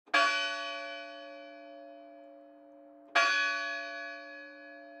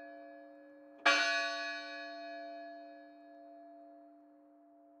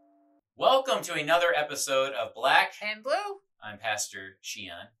Welcome to another episode of Black and Blue. I'm Pastor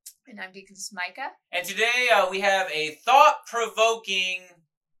Sheon. And I'm Deaconess Micah. And today we have a thought-provoking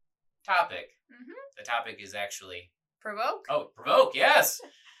topic. Mm-hmm. The topic is actually... Provoke? Oh, provoke, yes.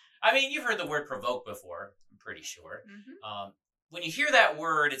 I mean, you've heard the word provoke before, I'm pretty sure. Mm-hmm. When you hear that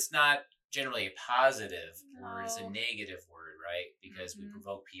word, it's not generally a positive word. It's a No. negative word, right? Because we Mhm.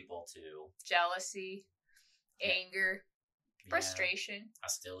 provoke people to... Jealousy, anger, yeah, frustration,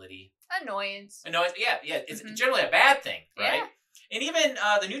 hostility. annoyance. Yeah, it's Mhm. generally a bad thing, right? Yeah. And even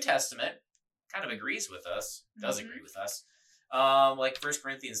the New Testament kind of agrees with us, does Mhm. agree with us. Like 1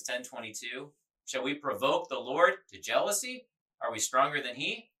 Corinthians 10:22, shall we provoke the Lord to jealousy? Are we stronger than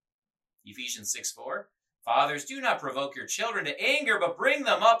he? Ephesians 6:4, fathers, do not provoke your children to anger, but bring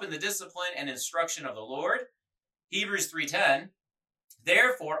them up in the discipline and instruction of the Lord. Hebrews 3:10,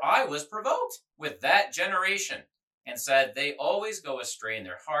 therefore I was provoked with that generation, and said, they always go astray in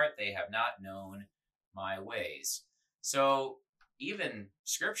their heart. They have not known my ways. So even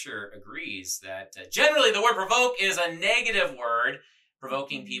Scripture agrees that generally the word provoke is a negative word,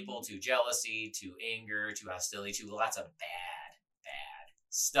 provoking people to jealousy, to anger, to hostility, to lots of bad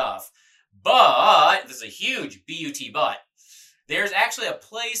stuff. But, there's a huge B-U-T but, there's actually a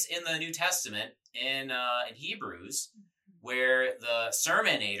place in the New Testament in Hebrews where the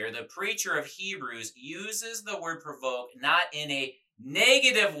sermonator, the preacher of Hebrews, uses the word provoke not in a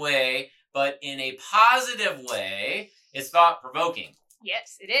negative way, but in a positive way. It's thought-provoking.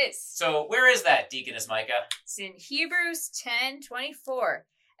 Yes, it is. So where is that, Deaconess Micah? It's in Hebrews 10:24.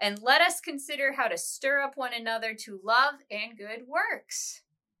 And let us consider how to stir up one another to love and good works.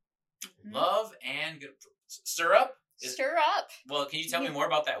 Mhm. Love and good... Stir up? Stir up. Well, can you tell me more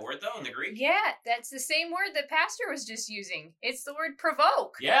about that word, though, in the Greek? Yeah, that's the same word that Pastor was just using. It's the word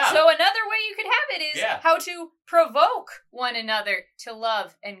provoke. Yeah. So another way you could have it is Yeah. how to provoke one another to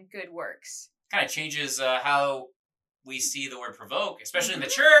love and good works. Kind of changes how we see the word provoke, especially in the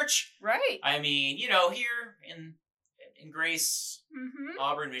church. Right. I mean, here in Grace, Mm-hmm.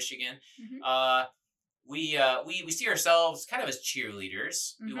 Auburn, Michigan, Mm-hmm. we see ourselves kind of as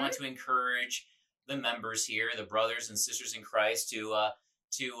cheerleaders. We Mhm. want to encourage the members here, the brothers and sisters in Christ, to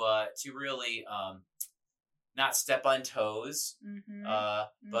really not step on toes,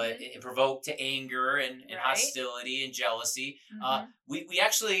 Mm-hmm. but provoke to anger and Right. hostility and jealousy. Mhm.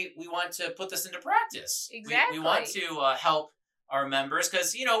 We want to put this into practice. Exactly. We want to help our members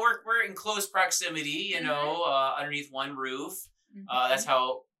because we're in close proximity. Underneath one roof. That's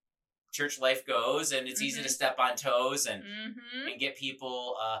how church life goes, and it's easy to step on toes and get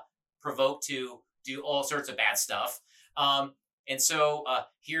people provoked to do all sorts of bad stuff. And so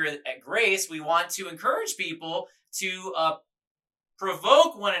here at Grace, we want to encourage people to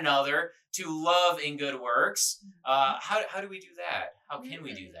provoke one another to love and good works. How do we do that? How can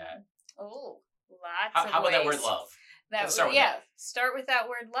we do that? Oh, lots of ways. How about that word love? Let's start with that. Start with that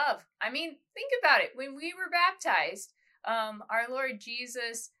word love. I mean, think about it. When we were baptized, our Lord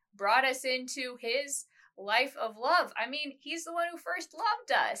Jesus brought us into his life of love. I mean, he's the one who first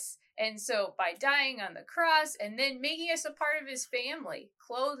loved us. And so by dying on the cross and then making us a part of his family,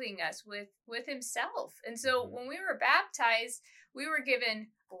 clothing us with himself. And so when we were baptized, we were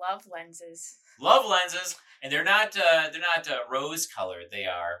given love lenses. Love lenses, and they're not rose colored. They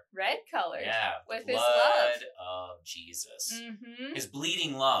are red colored. Yeah, with the his blood love of Jesus, Mm-hmm. his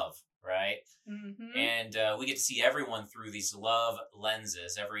bleeding love, right? Mm-hmm. And we get to see everyone through these love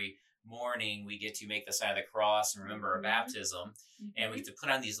lenses. Every morning we get to make the sign of the cross and remember our baptism, and we get to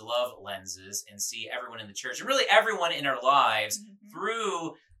put on these love lenses and see everyone in the church and really everyone in our lives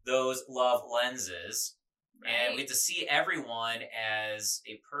through those love lenses. Right. And we get to see everyone as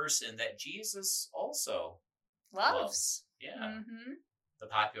a person that Jesus also loves. Yeah. Mm-hmm. The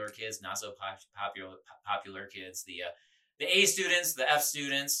popular kids, not so popular kids, the A students, the F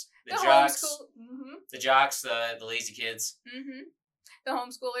students, the jocks, the jocks, the lazy kids. Mm-hmm. The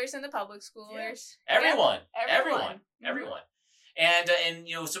homeschoolers and the public schoolers. Yeah. Everyone. Mm-hmm. And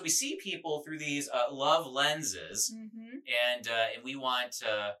so we see people through these love lenses, Mm-hmm. and we want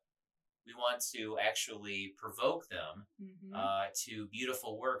to actually provoke them to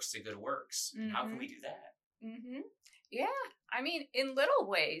beautiful works, to good works. And how can we do that? Mm-hmm. Yeah, I mean, in little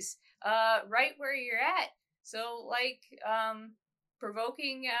ways, right where you're at. So, like,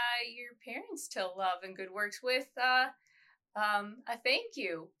 provoking your parents to love and good works with a thank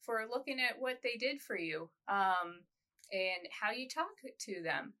you for looking at what they did for you, and how you talk to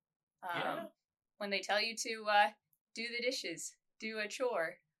them. When they tell you to do the dishes, do a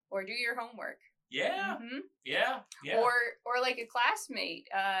chore, or do your homework. Yeah. Mm-hmm. Yeah. Or like a classmate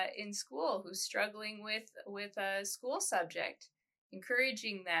in school who's struggling with a school subject,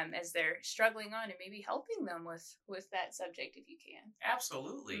 encouraging them as they're struggling on and maybe helping them with that subject if you can.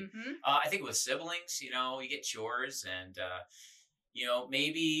 Absolutely. Mm-hmm. I think with siblings, you get chores and,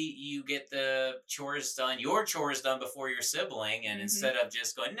 maybe you get the your chores done before your sibling, and instead of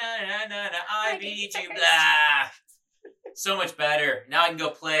just going, no, I beat you, blah. So much better. Now I can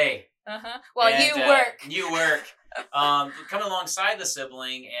go play. While you work. You work. Coming alongside the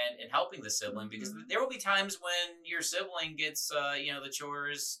sibling and helping the sibling, because there will be times when your sibling gets, the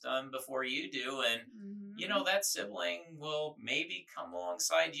chores done before you do, and that sibling will maybe come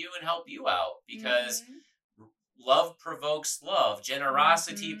alongside you and help you out, because love provokes love,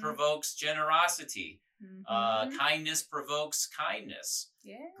 generosity provokes generosity, kindness provokes kindness,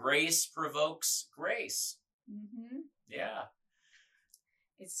 grace provokes grace. Yeah.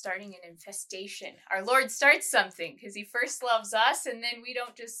 It's starting an infestation. Our Lord starts something because he first loves us, and then we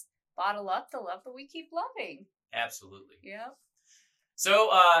don't just bottle up the love, but we keep loving. Absolutely. Yeah.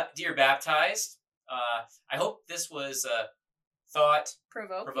 So, dear baptized, I hope this was thought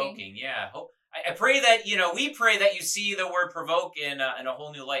provoking. Yeah. I pray that we pray that you see the word provoke in a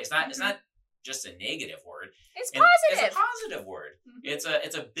whole new light. It's not just a negative word. It's positive. It's a positive word. It's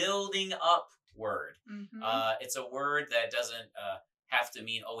a building up word. It's a word that doesn't have to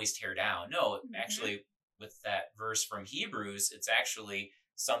mean always tear down. No, actually, with that verse from Hebrews, it's actually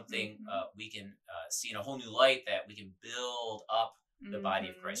something we can see in a whole new light, that we can build up the body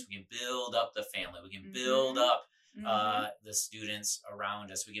of Christ. We can build up the family. We can build up the students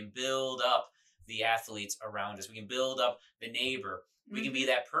around us. We can build up the athletes around us. We can build up the neighbor. We can be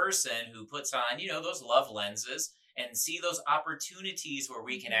that person who puts on, those love lenses and see those opportunities where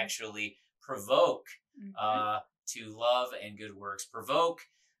we can actually provoke to love and good works, provoke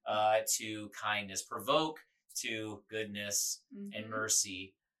to kindness, provoke to goodness and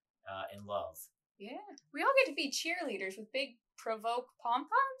mercy and love. Yeah. We all get to be cheerleaders with big Provoke pom-poms?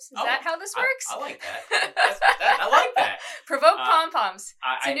 Is that how this works? I like that. I like that. Provoke pom-poms.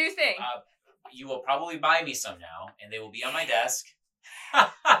 It's a new thing. You will probably buy me some now, and they will be on my desk.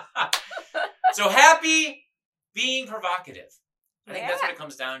 So happy being provocative. I think that's what it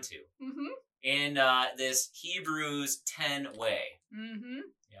comes down to. In this Hebrews 10 way.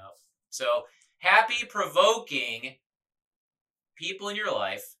 Yep. So happy provoking people in your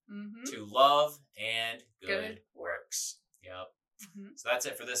life to love and good works. Yep. So that's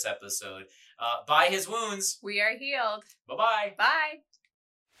it for this episode. By his wounds, we are healed. Bye-bye. Bye.